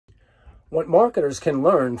What marketers can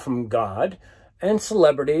learn from God and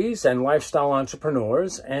celebrities and lifestyle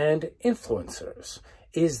entrepreneurs and influencers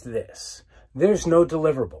is this. There's no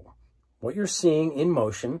deliverable. What you're seeing in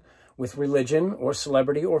motion with religion or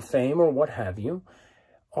celebrity or fame or what have you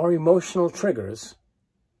are emotional triggers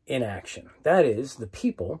in action. That is, the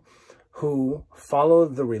people who follow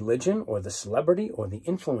the religion or the celebrity or the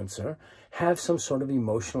influencer have some sort of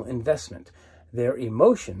emotional investment. Their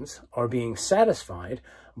emotions are being satisfied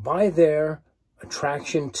by their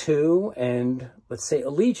attraction to and, let's say,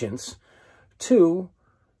 allegiance to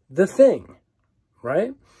the thing,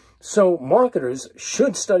 right? So marketers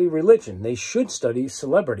should study religion. They should study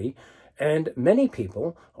celebrity. And many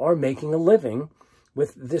people are making a living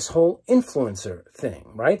with this whole influencer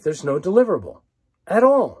thing, right? There's no deliverable at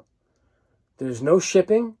all. There's no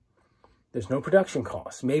shipping. There's no production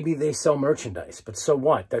costs. Maybe they sell merchandise, but so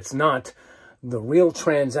what? That's not the real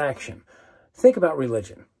transaction. Think about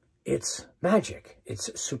religion. It's magic.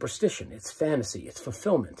 It's superstition. It's fantasy. It's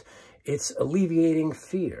fulfillment. It's alleviating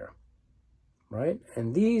fear, right?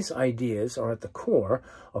 And these ideas are at the core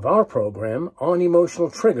of our program on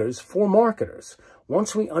emotional triggers for marketers.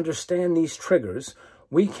 Once we understand these triggers,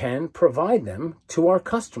 we can provide them to our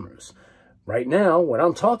customers. Right now, what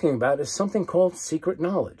I'm talking about is something called secret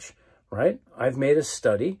knowledge, right? I've made a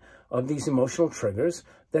study of these emotional triggers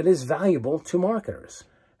that is valuable to marketers.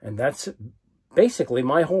 And that's basically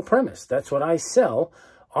my whole premise. That's what I sell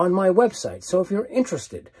on my website. So if you're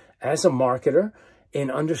interested as a marketer in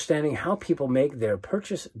understanding how people make their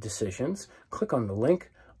purchase decisions, click on the link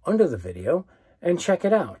under the video and check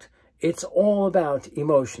it out. It's all about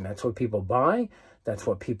emotion. That's what people buy. That's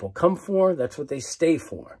what people come for. That's what they stay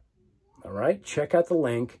for. All right? Check out the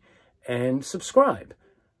link and subscribe.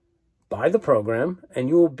 Buy the program and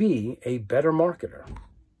you will be a better marketer.